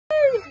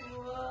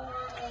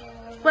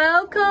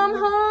Welcome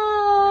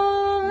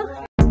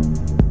home.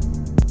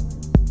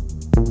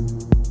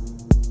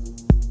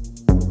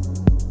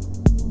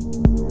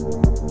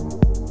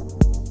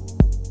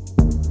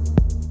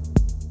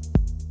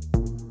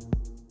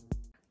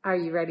 Are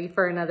you ready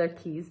for another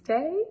Keys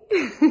Day?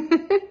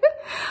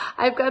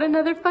 I've got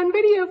another fun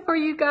video for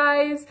you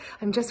guys.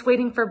 I'm just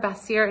waiting for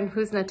Basir and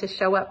Husna to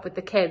show up with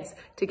the kids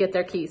to get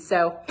their keys.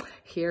 So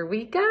here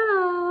we go.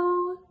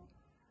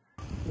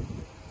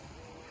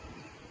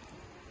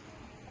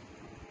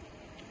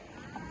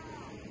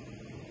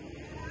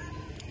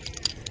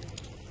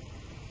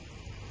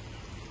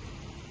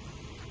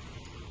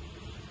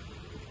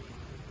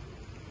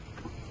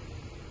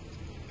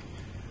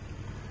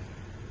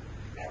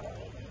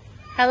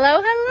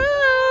 Hello,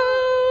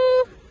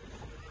 hello.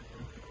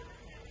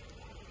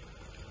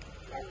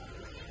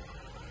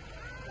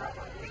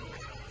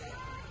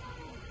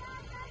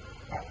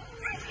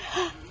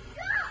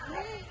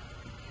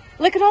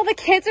 Look at all the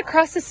kids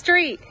across the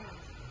street.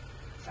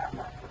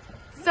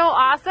 So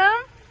awesome.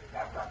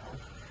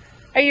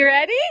 Are you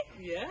ready?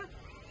 Yeah.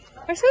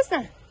 Where's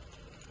Husna?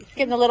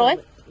 Getting the little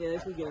one? Yeah,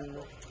 she's getting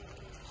it.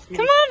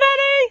 Come on,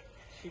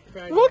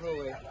 Betty. Look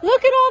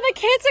at all the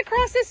kids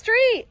across the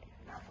street.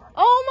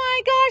 Oh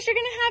my gosh, you're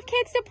gonna have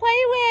kids to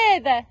play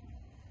with.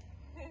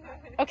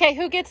 Okay,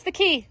 who gets the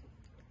key?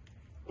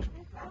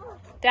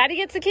 Daddy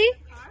gets the key?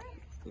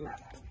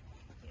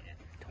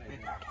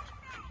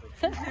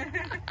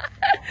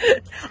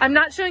 I'm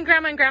not showing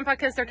Grandma and Grandpa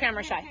because they're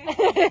camera shy.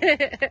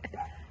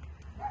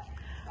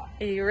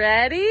 Are you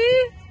ready?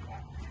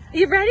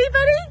 You ready,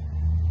 buddy?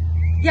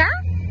 Yeah?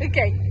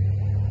 Okay.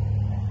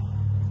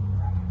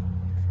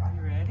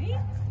 You ready?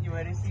 You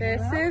ready to see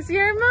This is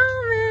your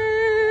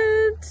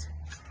moment.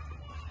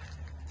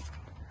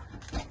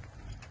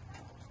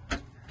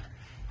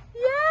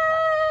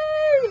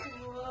 Yay!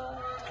 Whoa.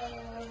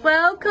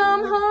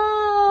 Welcome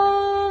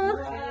home.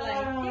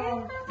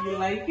 You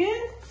like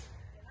it?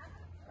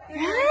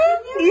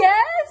 Right?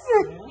 Yes.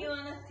 You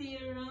want to see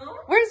your room?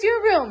 Where's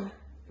your room?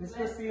 Let's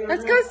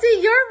go see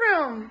your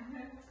room.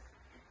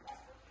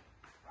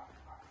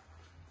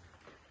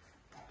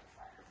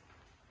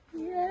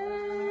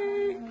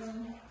 Yay.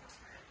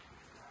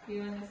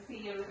 You want to see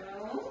your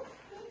room?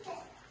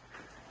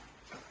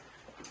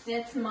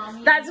 That's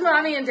mommy. That's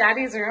mommy and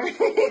daddy's room.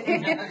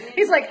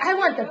 He's like, I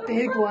want the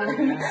big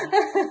one.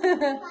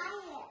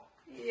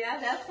 Yeah,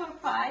 that's on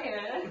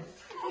fire.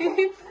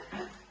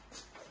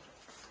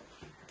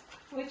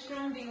 Which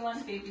room do you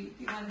want, baby?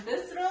 Do you want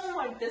this room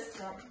or this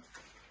room?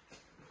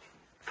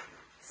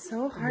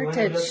 So hard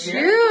to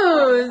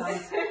choose.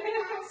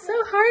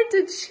 So hard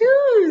to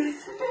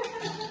choose.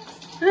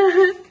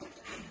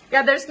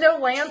 Yeah, there's no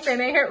lamp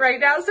in it right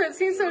now, so it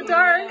seems so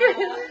dark.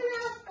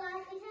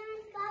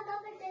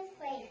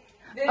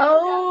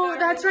 Oh,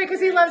 that's right,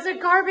 because he loves the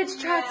garbage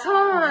trucks,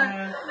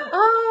 huh?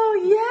 Oh,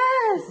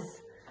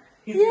 yes.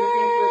 He's looking for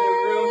the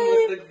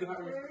room with the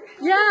garbage.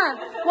 Yeah,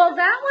 well,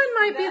 that one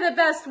might be the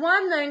best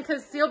one then,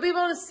 because you'll be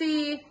able to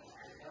see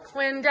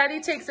when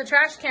Daddy takes the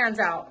trash cans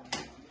out.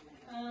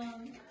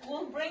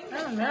 We'll bring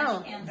the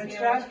know. trash cans The here.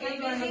 trash Okay,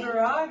 cans are in baby? the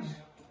garage.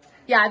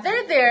 Yeah,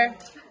 they're there.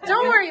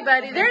 Don't worry,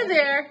 buddy. They're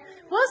there.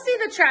 We'll see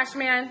the trash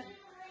man.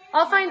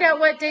 I'll find out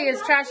what day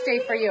is trash day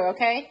for you,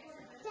 okay?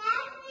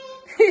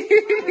 Yay!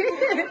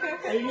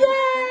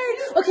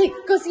 Okay,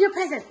 go see your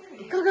present.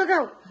 Go, go,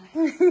 go.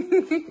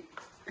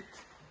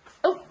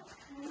 Oh,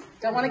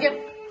 don't want to give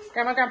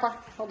Grandma, Grandpa.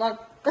 Hold on.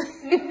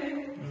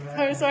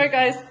 Sorry,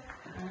 guys.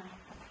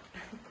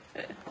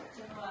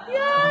 Yay!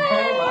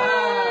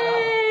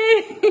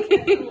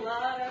 A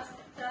lot of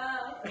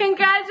stuff.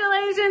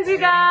 Congratulations, you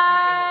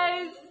guys.